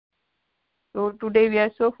So today we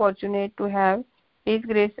are so fortunate to have His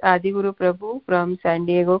Grace Adi Guru Prabhu from San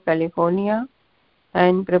Diego, California,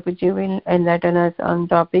 and Prabhuji will enlighten us on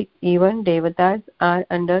topic even Devatas are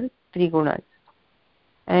under three gunas.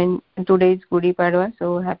 And today is Gudi Padwa,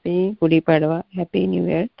 so happy Gudi Padwa, happy New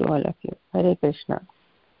Year to all of you. Hare Krishna.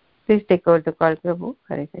 Please take over the call, Prabhu.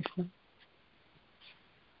 Hare Krishna.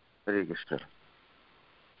 Hare Krishna.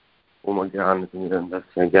 Om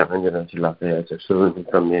Jnana-Timirandasya Jnana-Shilakaya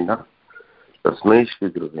Chakshurunmitramena Tasmai Shri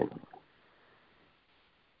Gurave Namah.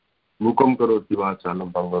 Mukam karoti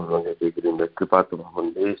vācālam pangam rangate girinder kripātamaham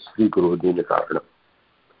vande Shri Guru Dīna Kāranam.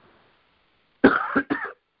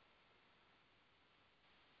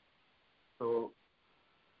 So,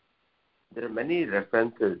 there are many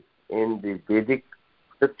references in the Vedic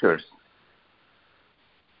scriptures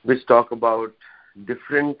which talk about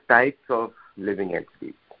different types of living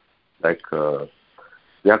entities, like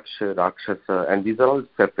Yaksha, Rakshasa, and these are all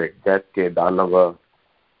separate, Daitya, Danava,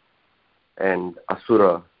 and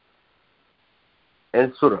Asura,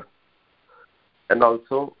 and Sura, and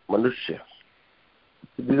also Manushya.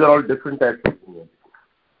 So these are all different types of living entities.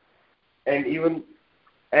 And even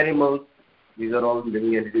animals, these are all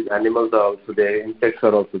living entities. Animals are also there, insects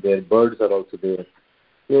are also there, birds are also there.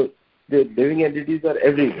 So the living entities are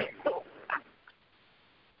everywhere.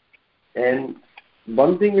 And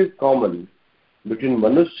one thing is common between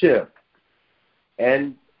Manushya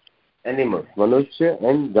and animals, Manushya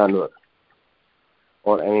and Janwar,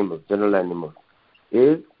 or animals, general animals,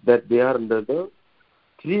 is that they are under the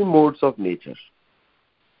three modes of nature,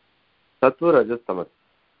 Sattva, Rajas, Tamas.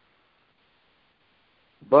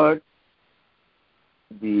 But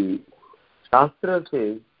the Shastra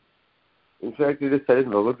says, in fact it is said in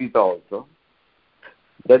Bhagavad Gita also,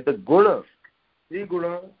 that the guna, three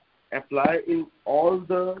guna, apply in all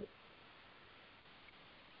the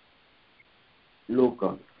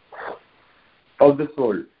loka of this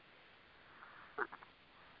world.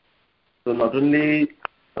 So not only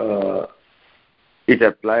it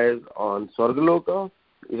applies on Swargaloka,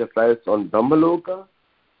 it applies on Brahmaloka,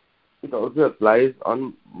 it also applies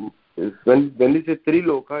on, when we say three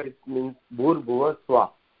loka, it means Bhur, Bhuva,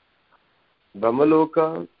 Swa.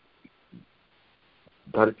 Brahmaloka,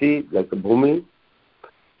 Dharti, like the Bhumi,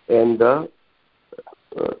 and the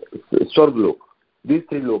Swargaloka, these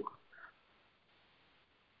three loka.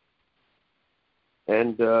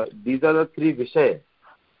 And these are the three Vishaya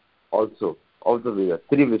also of the Veda,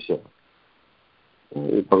 three Vishaya.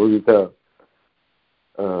 Bhagavad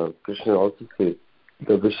Gita, Krishna also says,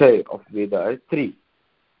 the Vishaya of Veda is three,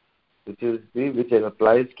 which is which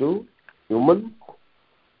applies to human,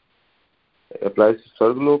 applies to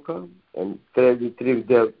Swargaloka, and the three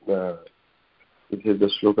Vidya, which is the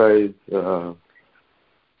shloka is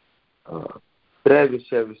Tre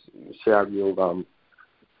Vishayam Yogam,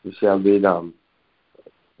 Vishayam Vedam.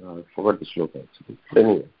 I forgot the shloka actually.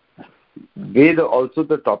 Anyway, Veda also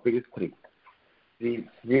the topic is three. Three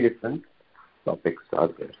different topics are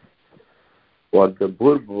there. What the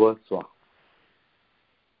Bhur, Bhuva, Swa.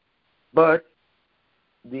 But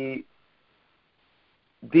when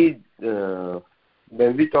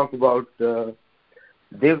we talk about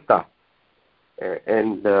Devta,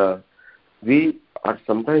 and we are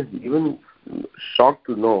sometimes even shocked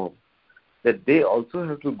to know that they also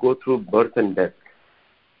have to go through birth and death.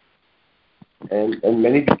 And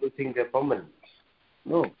many people think they're permanent.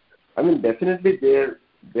 No. I mean, definitely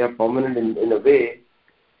they are permanent in a way,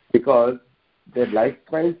 because their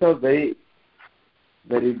lifespans are very,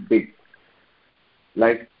 very big.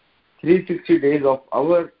 Like 360 days of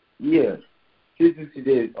our year, 360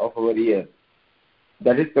 days of our year,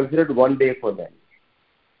 that is considered one day for them,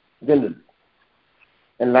 generally.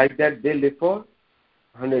 And like that, they live for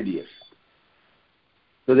 100 years.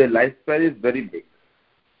 So their lifespan is very big.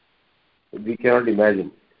 We cannot imagine.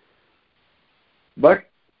 But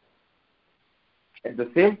at the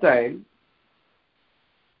same time,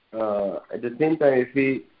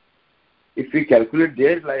 if we calculate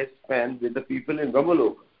their lifespan with the people in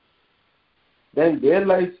Brahmaloka, then their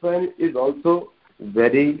lifespan is also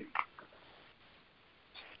very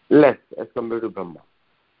less as compared to Brahma.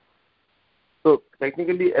 So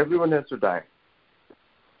technically, everyone has to die.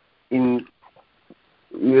 Even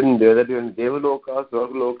whether in Devaloka,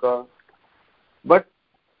 Swargaloka, but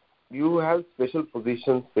you have special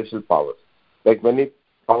positions, special powers. Like many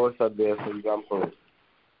powers are there, for example,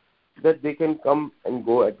 that they can come and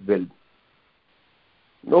go at will.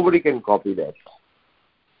 Nobody can copy that.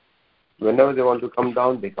 Whenever they want to come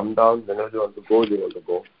down, they come down. Whenever they want to go, they want to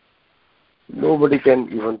go. Nobody can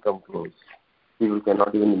even come close. People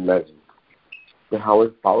cannot even imagine how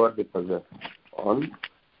much power they possess on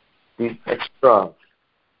these extra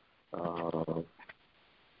uh,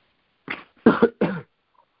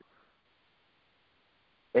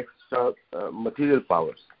 extra material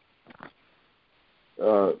powers,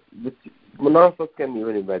 which none of us can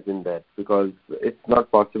even imagine that, because it's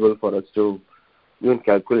not possible for us to even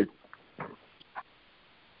calculate.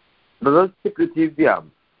 तदस्य पृथिव्यां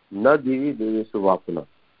न दिवि देवेषु वापुना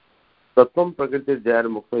तत्त्वं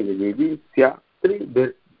प्रकृतिर्जैर्मुक्तो यदेवी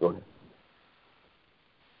स्यात्रिभिर्गुणैः.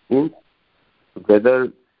 Means whether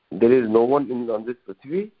there is no one on this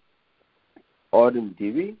Prithvi or in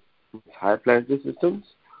Devi, higher planetary systems,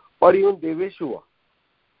 or even Deveshuva.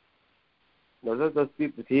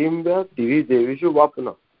 Nadasasti Prithimya Divi Deveshu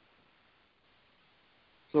Vapuna.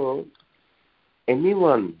 So,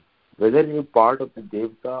 anyone, whether you are part of the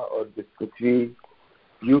Devta or the Prithvi,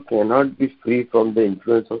 you cannot be free from the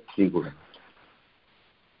influence of Sri Guna.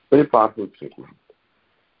 Very powerful statement.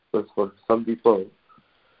 Because for some people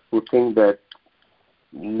who think that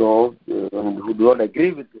no, who do not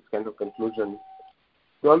agree with this kind of conclusion,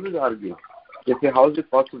 they always argue. They say, how is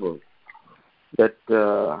it possible that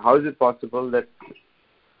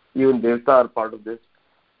even Devta are part of this?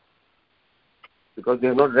 Because they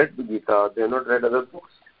have not read the Gita, they have not read other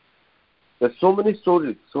books. There are so many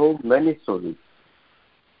stories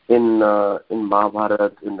in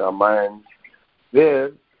Mahabharata, in Ramayana,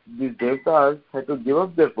 where these Devtas had to give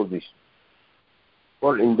up their position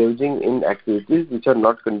for indulging in activities which are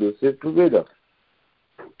not conducive to Veda.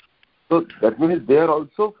 So that means they are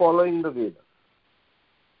also following the Veda.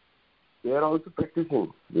 They are also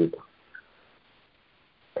practicing Veda.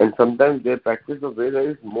 And sometimes their practice of Veda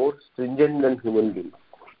is more stringent than human beings.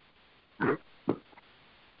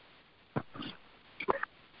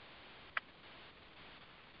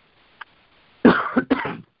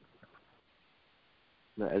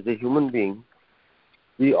 Now, as a human being,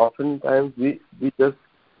 we oftentimes we just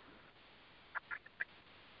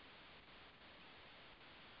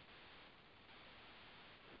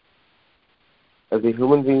as a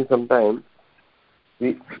human being sometimes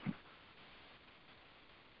we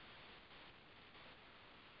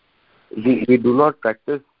do not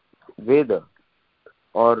practice Veda,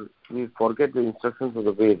 or we forget the instructions of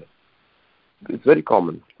the Veda. It's very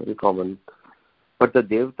common. But the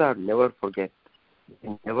Devta never forget. They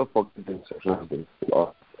never forget the instructions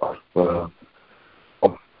of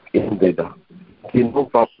in Veda. They know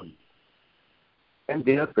properly. And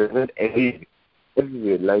they are present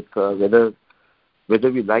everywhere. Like whether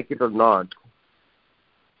we like it or not,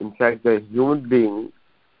 in fact, the human being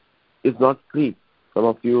is not free. Some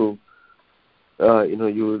of you,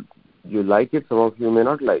 you like it, some of you may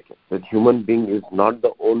not like it. That human being is not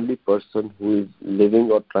the only person who is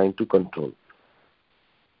living or trying to control.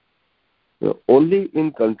 Only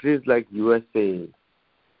in countries like USA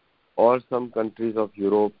or some countries of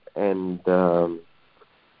Europe and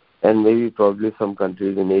maybe probably some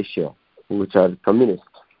countries in Asia which are communist.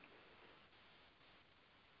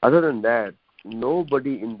 Other than that,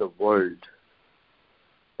 nobody in the world,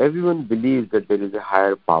 everyone believes that there is a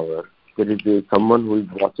higher power. There is someone who is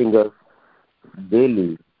watching us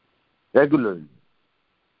daily, regularly.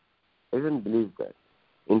 Everyone believes that.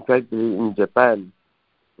 In fact, in Japan,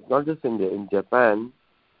 it's not just India. In Japan,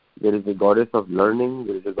 there is a goddess of learning,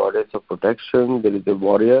 there is a goddess of protection, there is a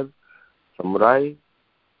warrior, samurai,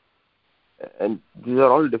 and these are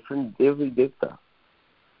all different Devta.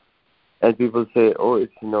 And people say, oh,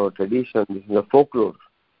 it's in our tradition, this is a folklore.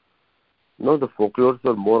 No, the folklores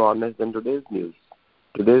are more honest than today's news.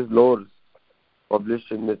 Today's lores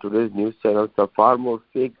published in today's news channels are far more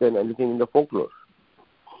fake than anything in the folklore.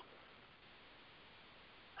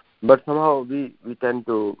 But somehow we tend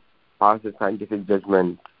to pass a scientific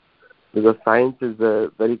judgment, because science is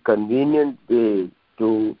a very convenient way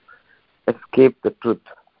to escape the truth,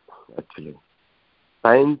 actually.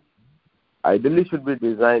 Science ideally should be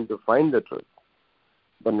designed to find the truth,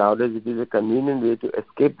 but nowadays it is a convenient way to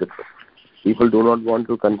escape the truth. People do not want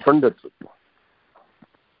to confront the truth.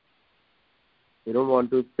 They don't want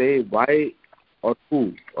to say why or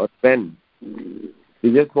who or when.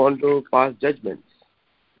 They just want to pass judgments.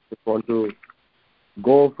 They want to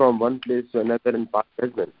go from one place to another and pass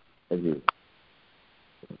judgments,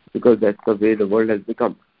 because that's the way the world has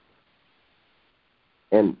become.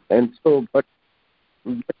 And so, but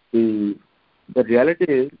the reality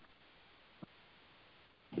is,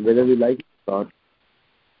 whether we like it or not,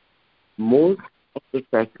 most of the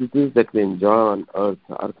facilities that we enjoy on earth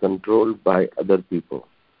are controlled by other people.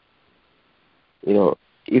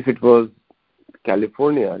 If it was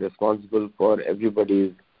California responsible for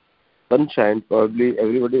everybody's sunshine, probably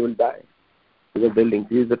everybody will die, because they'll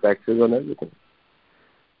increase the taxes on everything.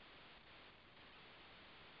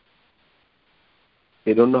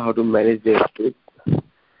 They don't know how to manage their state.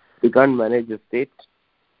 They can't manage the state.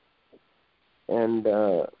 And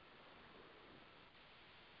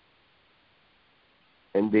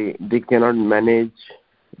they cannot manage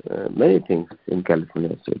many things in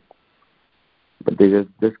California state. But they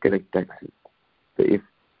just collect taxes. So if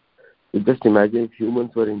you just imagine if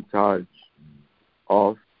humans were in charge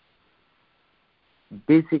of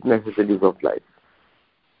basic necessities of life,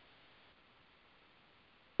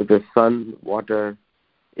 with the sun, water,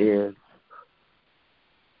 air,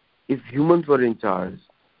 if humans were in charge,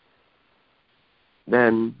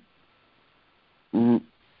 then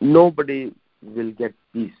nobody will get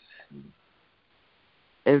peace.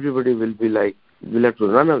 Everybody will have to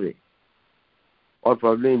run away, or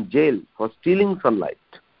probably in jail for stealing sunlight,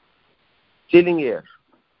 stealing air.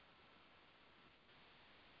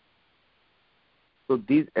 So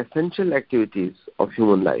these essential activities of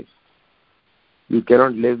human life, you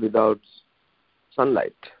cannot live without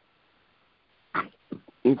sunlight.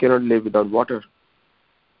 You cannot live without water.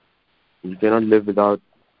 You cannot live without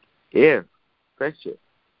air, fresh air.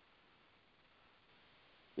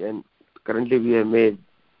 And currently we have made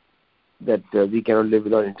that we cannot live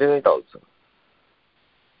without internet also.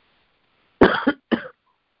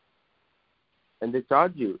 And they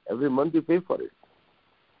charge you. Every month you pay for it.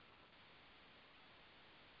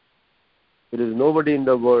 There is nobody in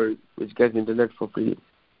the world which gets internet for free.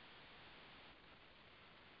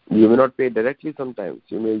 You may not pay directly sometimes.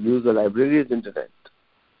 You may use the library's internet.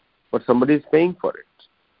 But somebody is paying for it.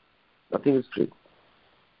 Nothing is free.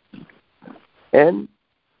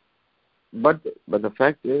 But the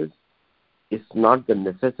fact is, it's not the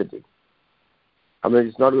necessity. I mean,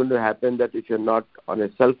 it's not going to happen that if you're not on a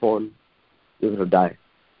cell phone, you're going to die.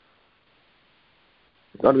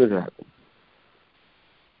 It's not going to happen.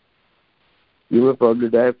 You may probably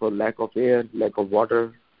die for lack of air, lack of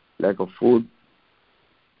water, lack of food,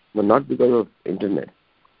 but not because of internet.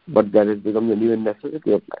 But that has become the new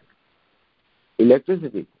necessity of life.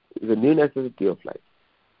 Electricity is a new necessity of life.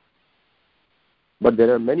 But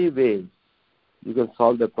there are many ways you can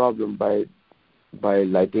solve the problem by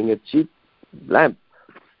lighting a cheap lamp,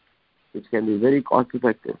 which can be very cost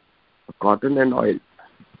effective. Cotton and oil.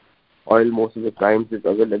 Oil most of the times is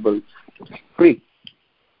available free.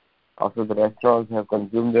 After the restaurants have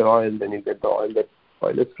consumed their oil, then you get the oil. That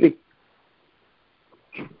oil is free.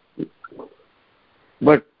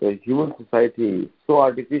 But the human society is so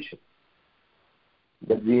artificial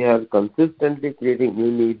that we are consistently creating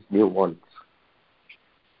new needs, new wants.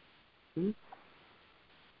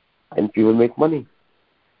 And people make money.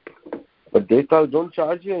 But devtas don't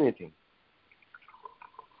charge you anything.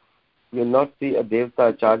 You will not see a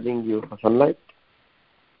devta charging you for sunlight.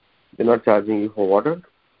 They are not charging you for water.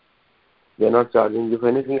 They are not charging you for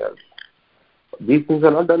anything else. These things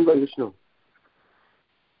are not done by Vishnu.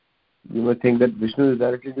 You may think that Vishnu is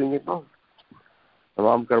directly doing it now.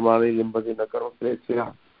 Tamam karmani limbati nakarma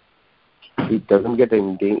presya. He doesn't get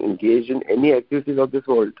engaged in any activities of this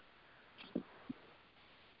world.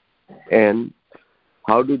 And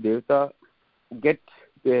how do devta get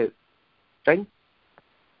their strength?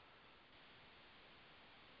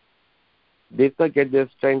 Devta get their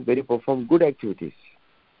strength when you perform good activities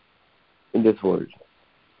in this world.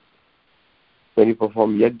 When you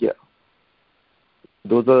perform yajna,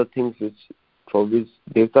 those are the things for which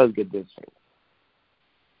devtas get their strength.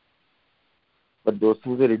 But those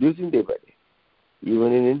things are reducing day by day.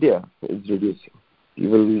 Even in India, it's reducing. You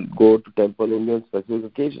will go to temple only on specific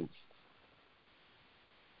occasions.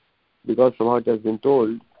 Because somehow it has been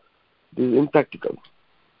told, this is impractical.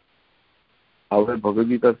 However, Bhagavad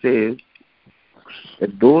Gita says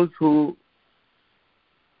that those who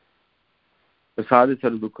prasad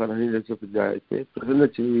sarvadukha nahinasya prajayate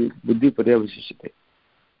prasanna buddhi parya vishishite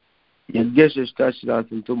yajna shrishta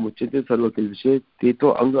shirasanto muchyate sarvakil vishe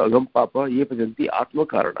teto anga agam papa ye pajanti atma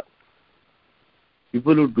karana.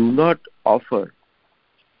 People who do not offer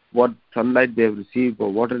what sunlight they have received,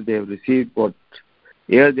 or water they have received, what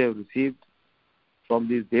air they have received from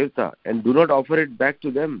these devta, and do not offer it back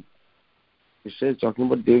to them. Krishna is talking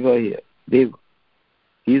about Deva here. Deva.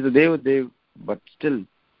 He is a Deva, but still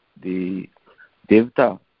the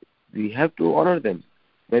devta, we have to honor them.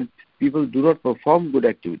 When people do not perform good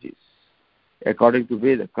activities according to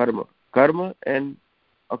Veda, karma and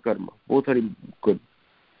akarma, both are good.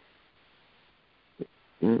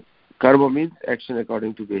 Karma means action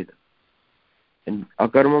according to Veda, and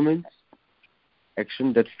akarma means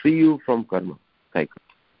action that free you from karma cycle.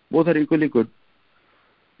 Both are equally good.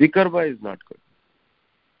 Vikarma is not good.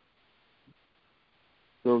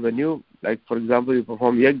 So when you, like for example, you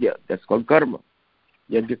perform yajna, that's called karma,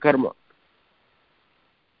 yajna karma.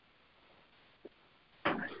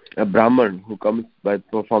 A Brahman who comes by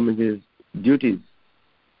performing his duties,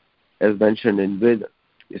 as mentioned in Veda,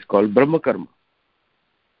 is called Brahma Karma.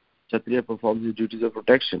 Kshatriya performs his duties of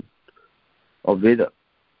protection of Veda.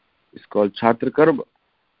 It's called Chhatra Karma.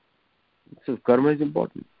 So karma is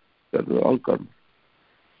important. All karma.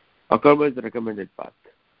 Akarma is the recommended path.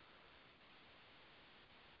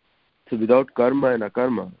 So without karma and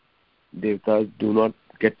akarma, devatas do not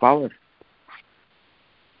get power.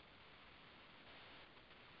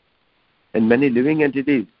 And many living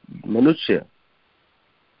entities, Manushya,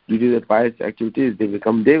 due to their pious activities, they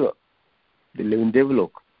become deva. They live in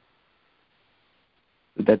Devalok.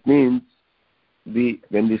 So that means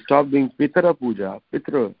when we stop doing Pitara Puja,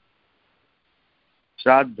 Pitra,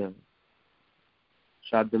 Shraddha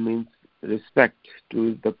means respect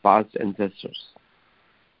to the past ancestors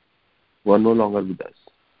who are no longer with us.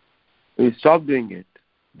 When we stop doing it,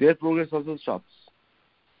 their progress also stops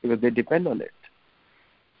because they depend on it.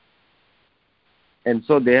 And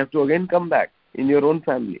so they have to again come back in your own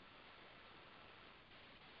family.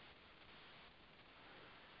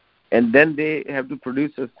 And then they have to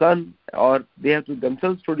produce a son, or they have to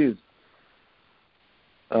themselves produce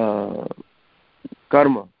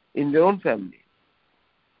karma in their own family.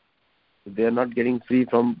 They are not getting free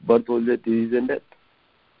from birth, old age, disease and death.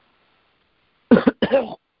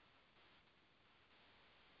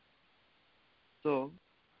 So,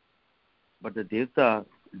 but the devata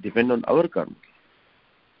depend on our karma,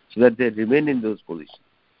 so that they remain in those positions.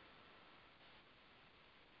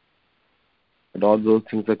 And all those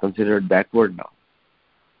things are considered backward now.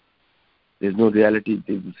 There is no reality.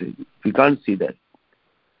 We can't see that.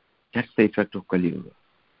 That's the effect of Kali Yuga.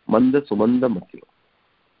 Manda Sumanda Matyo.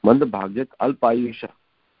 Manda Bhagyat Alpayusha.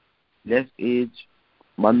 Less age,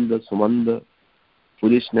 Manda Sumanda,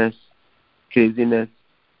 foolishness, craziness,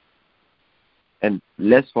 and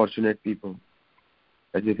less fortunate people.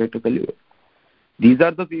 That's the effect of Kali Yuga. These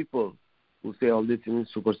are the people who say all these things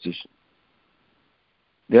is superstition.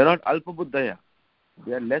 They are not Alpa Buddhaya.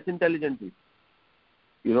 They are less intelligent people.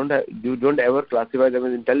 You don't ever classify them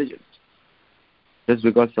as intelligent. Just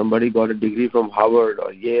because somebody got a degree from Harvard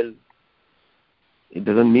or Yale, it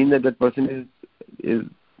doesn't mean that person is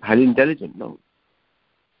highly intelligent. No.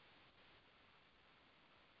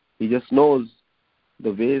 He just knows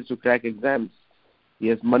the ways to crack exams. He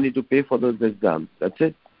has money to pay for those exams. That's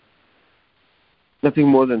it. Nothing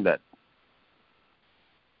more than that.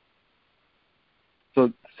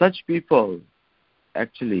 So such people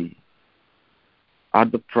actually are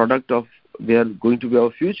the product of, they are going to be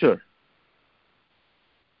our future.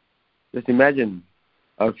 Just imagine,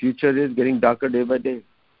 our future is getting darker day by day.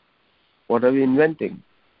 What are we inventing?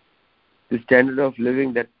 The standard of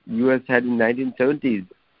living that US had in 1970s,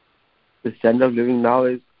 the standard of living now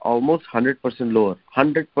is almost 100% lower.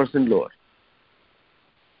 100% lower.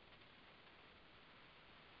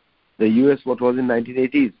 The US, what was in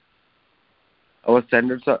 1980s, our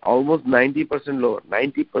standards are almost 90% lower.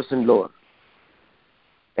 90% lower.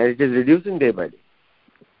 And it is reducing day by day.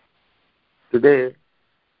 Today,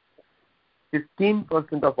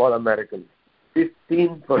 15% of all Americans,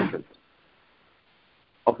 15%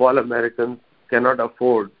 of all Americans cannot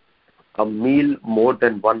afford a meal more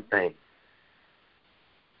than one time.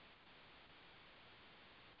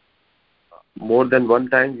 More than one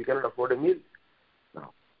time, you cannot afford a meal.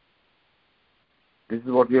 Now, this is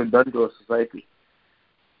what we have done to our society.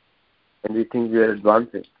 And we think we are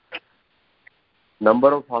advancing.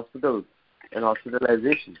 Number of hospitals and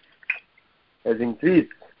hospitalization has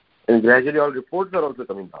increased. And gradually all reports are also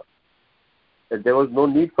coming out that there was no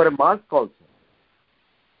need for a mask also.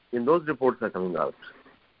 And those reports are coming out.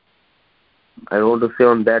 I don't want to say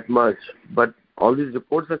on that much, but all these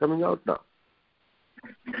reports are coming out now.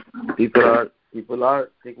 People are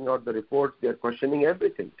taking out the reports. They are questioning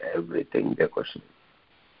everything. Everything they are questioning.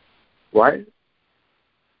 Why?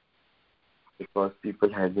 Because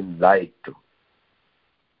people have been lied to.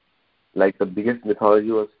 Like the biggest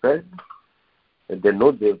mythology was spread, that there are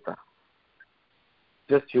no devata.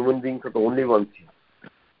 Just human beings are the only ones here.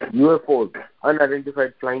 UFOs,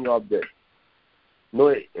 unidentified flying objects.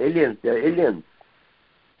 No aliens, they are aliens.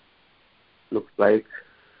 Looks like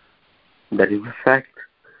that is a fact,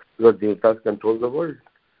 because devatas control the world.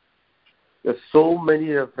 There are so many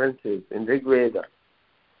references in Rig Veda,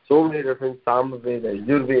 so many references, Sama Veda,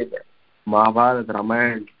 Yurveda, Mahabharata,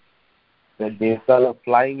 Ramayana, that devatas are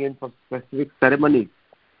flying in for specific ceremonies.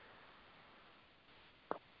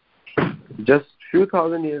 Just few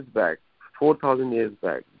thousand years back, 4,000 years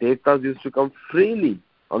back, devatas used to come freely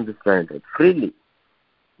on this planet, freely,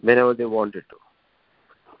 whenever they wanted to.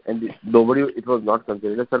 And it was not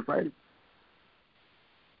considered a surprise.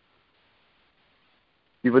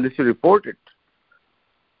 People used to report it.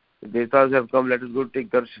 The Devatas have come, let us go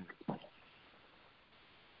take darshan.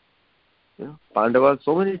 Pandavas,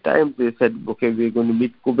 so many times they said, okay, we're going to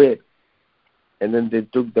meet Kuber. And then they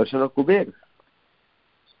took darshan of Kuber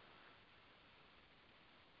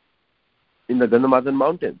in the Gandhamadhan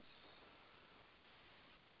mountains.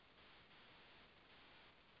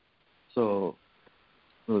 So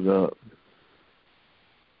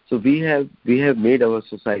we have made our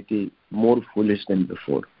society more foolish than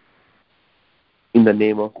before in the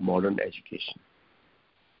name of modern education.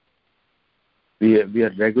 We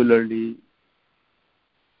are regularly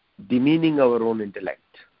demeaning our own intellect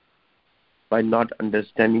by not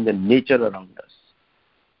understanding the nature around us.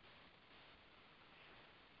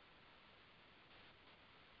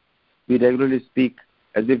 We regularly speak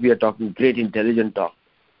as if we are talking great intelligent talk,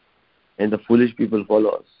 and the foolish people follow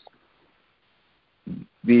us.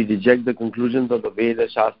 We reject the conclusions of the Veda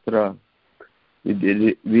Shastra.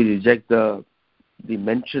 We reject the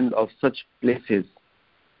mention of such places,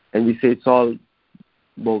 and we say it's all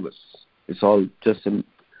bogus. It's all just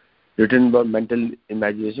written by mental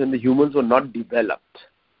imagination. The humans were not developed.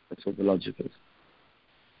 That's what the logic is.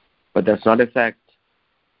 But that's not a fact.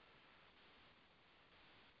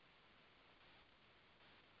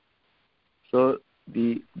 So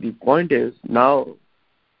the point is, now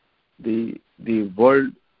the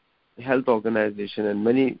World Health Organization and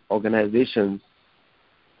many organizations,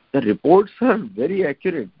 the reports are very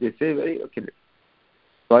accurate. They say very accurate.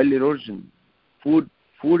 Soil erosion, food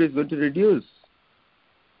is going to reduce.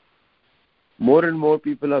 More and more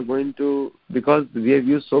people are going to, because we have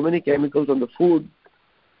used so many chemicals on the food,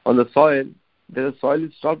 on the soil, that the soil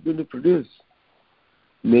is stopped going to produce.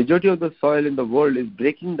 Majority of the soil in the world is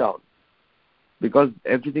breaking down because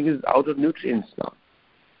everything is out of nutrients now.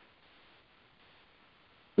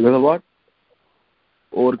 Because of what?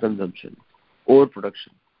 Overconsumption,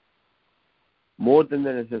 overproduction, more than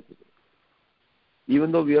the necessity.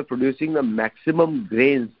 Even though we are producing the maximum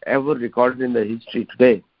grains ever recorded in the history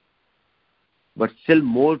today, but still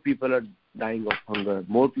more people are dying of hunger.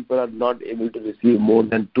 More people are not able to receive more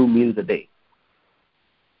than 2 meals a day.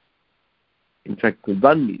 In fact,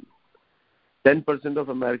 1 meal. 10% of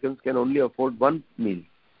Americans can only afford 1 meal.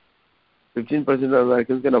 15% of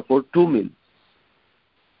Americans can afford 2 meals.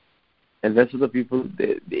 And rest of the people,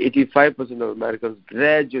 the 85% of Americans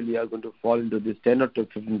gradually are going to fall into this 10 or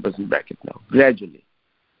 15% bracket now. Gradually.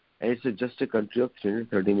 And it's just a country of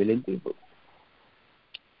 330 million people.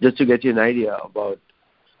 Just to get you an idea about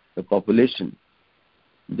the population,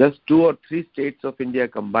 just 2 or 3 states of India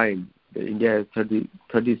combined, India has 30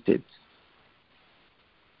 states.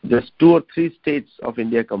 Just 2 or 3 states of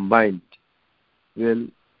India combined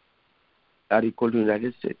are equal to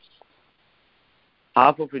United States.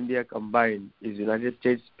 Half of India combined is United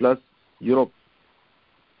States plus Europe.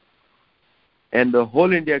 And the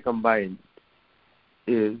whole India combined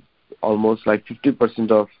is almost like 50%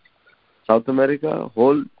 of South America,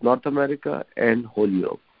 whole North America, and whole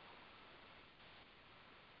Europe.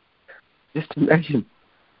 Just imagine.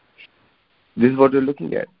 This is what we're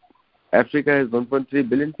looking at. Africa has 1.3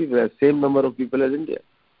 billion people, the same number of people as India.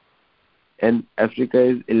 And Africa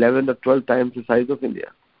is 11 or 12 times the size of India.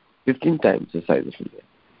 15 times the size of India.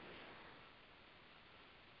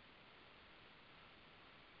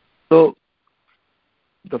 So,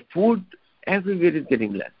 the food everywhere is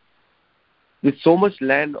getting less. With so much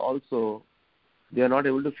land also, they are not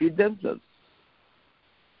able to feed themselves.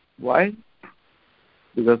 Why?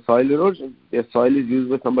 Because soil erosion. Their soil is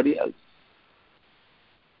used by somebody else.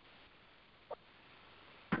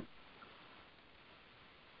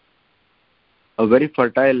 A very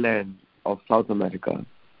fertile land of South America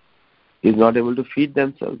is not able to feed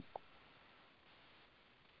themselves.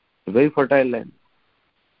 A very fertile land.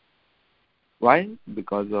 Why?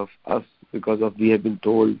 Because of us. Because of we have been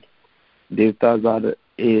told Devatas are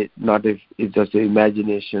it's just an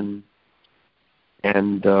imagination,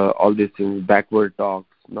 and all these things, backward talks,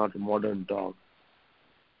 not modern talk.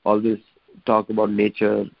 All this talk about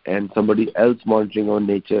nature and somebody else monitoring on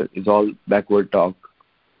nature is all backward talk.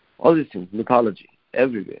 All these things, mythology,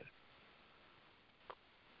 everywhere.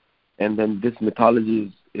 And then this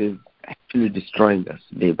mythology is actually destroying us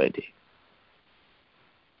day by day.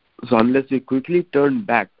 So unless we quickly turn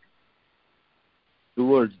back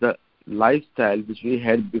towards the lifestyle which we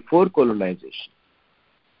had before colonization.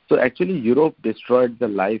 So actually Europe destroyed the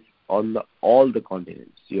life on all the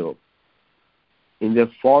continents, Europe. In their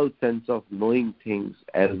false sense of knowing things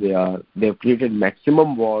as they are, they have created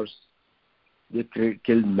maximum wars. They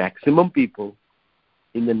killed maximum people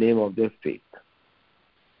in the name of their faith,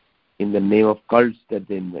 in the name of cults that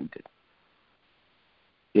they invented.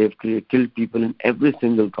 They have killed people in every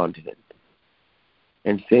single continent.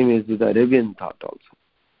 And same is with the Arabian thought also,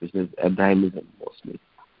 which is Abrahamism mostly.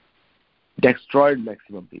 Destroyed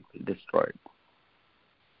maximum people, destroyed.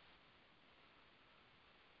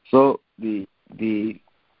 So the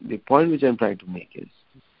point which I'm trying to make is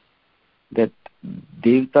that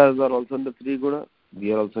Devatas are also in the three guna,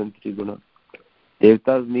 we are also in three guna.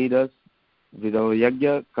 Devatas need us with our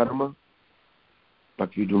yajna, karma, but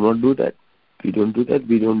we do not do that. We don't do that.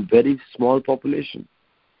 We don't. Very small population,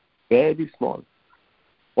 very small.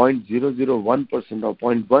 0.001% or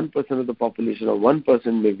 0.1% of the population, or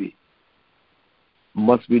 1% maybe,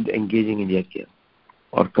 must be engaging in yajna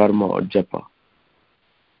or karma or japa.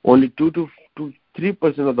 Only 2 to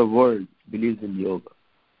 3% of the world believes in yoga.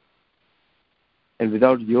 And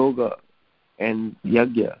without yoga and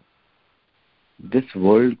yajna, this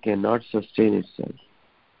world cannot sustain itself.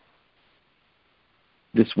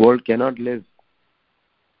 This world cannot live.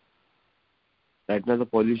 Right now the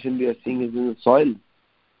pollution we are seeing is in the soil.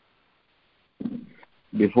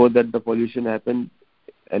 Before that the pollution happened,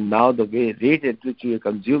 and now the rate at which we are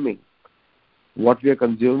consuming, what we are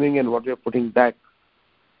consuming and what we are putting back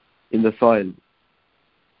in the soil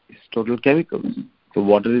is total chemicals. So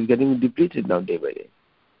water is getting depleted now day by day.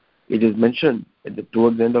 It is mentioned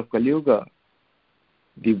towards the end of Kali Yuga,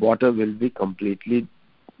 the water will be completely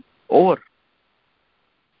over.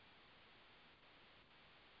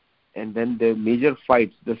 And then the major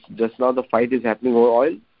fights, just now the fight is happening over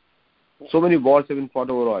oil. So many wars have been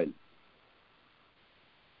fought over oil.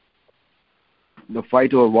 The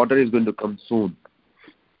fight over water is going to come soon.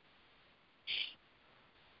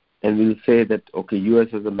 And we will say that, okay,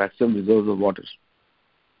 US has the maximum reserves of water.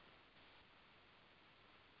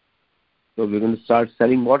 So we're going to start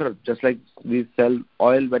selling water. Just like we sell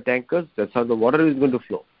oil by tankers, that's how the water is going to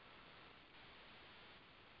flow.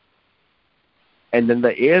 And then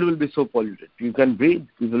the air will be so polluted. You can breathe.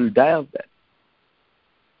 People will die of that.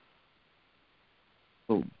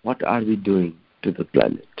 So what are we doing to the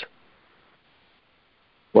planet?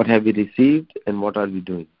 What have we received and what are we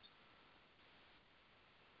doing?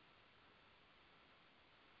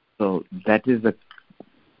 So that is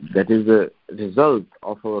the result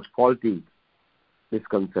of our faulty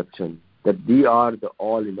misconception that we are the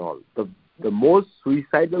all in all. The most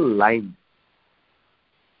suicidal line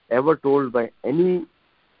ever told by any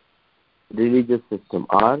religious system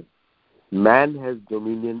are, man has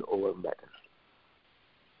dominion over matter.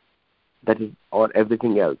 That is, or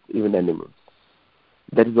everything else, even animals.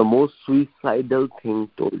 That is the most suicidal thing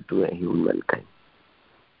told to a human mankind.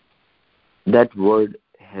 That word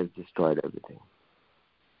has destroyed everything.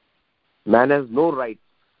 Man has no rights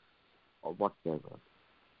of whatsoever.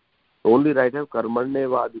 The only right of karmanye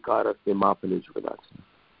va adhikarasya ma phale chukadasya.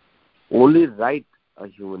 Only right a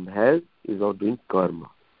human has is of doing karma.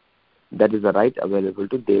 That is the right available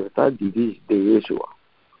to Devata, Deveshua.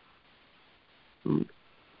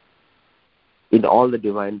 In all the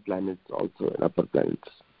divine planets also, and upper planets.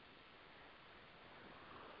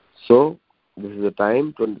 So, this is the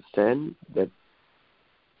time to understand that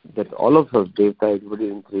all of us, Devata, everybody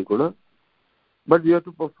in Three Guna, but we have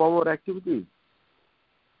to perform our activities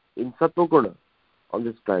in Sattva Guna on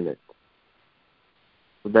this planet,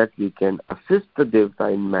 so that we can assist the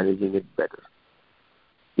Devata in managing it better.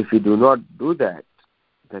 If we do not do that,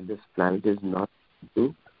 then this planet is not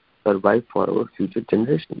going to survive for our future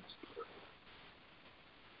generations.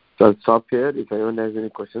 So I'll stop here. If anyone has any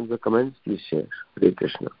questions or comments, please share. Hare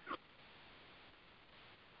Krishna.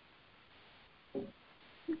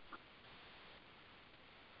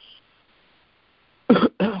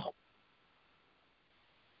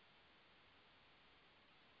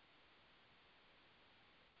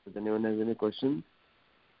 Does anyone have any questions?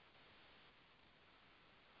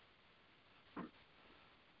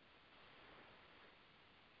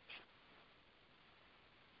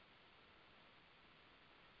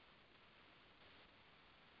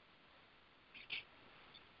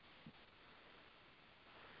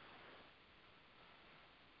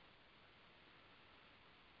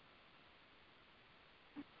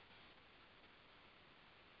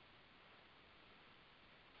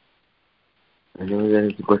 Anyone have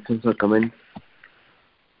any questions or comments?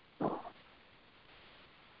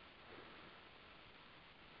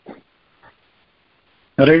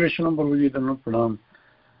 Hare Krishna, Prabhuji, Dhanavad Pranam.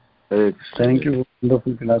 Thank you for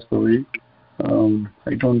wonderful class, Prabhuji.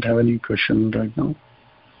 I don't have any question right now.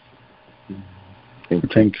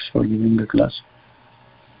 Thanks for giving the class.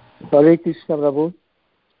 Hare Krishna, Prabhu.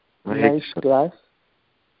 Hare Nice Krishna. class.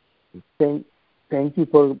 Thank you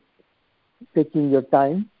for taking your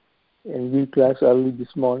time and give class early this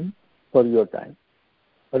morning for your time.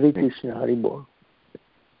 Hare Krishna, Hare Bol.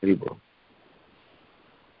 Hari Bol.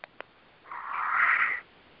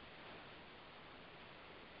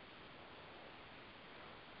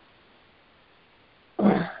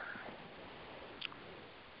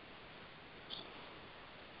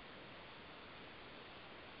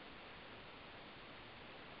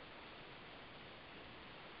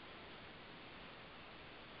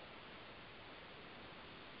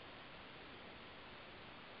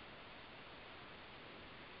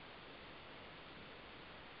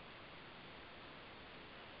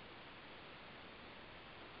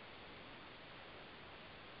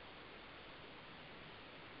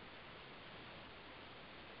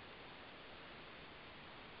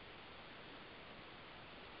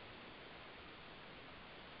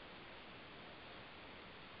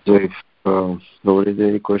 So if nobody has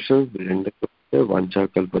any questions, we'll end the question. Vancha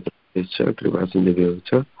kalpataruscha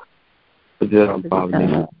kripasindhyacha Siddharam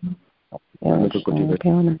Pavane.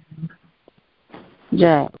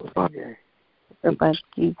 जय प्रभुपाद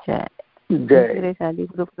की जय जय आदि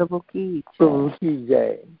गुरु प्रभु की प्रभु की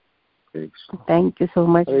जय Thank you so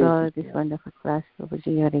much Hare for Krishna. this wonderful class,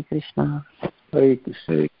 Prabhuji. Hare Krishna. Hare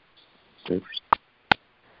Krishna. Hare Krishna.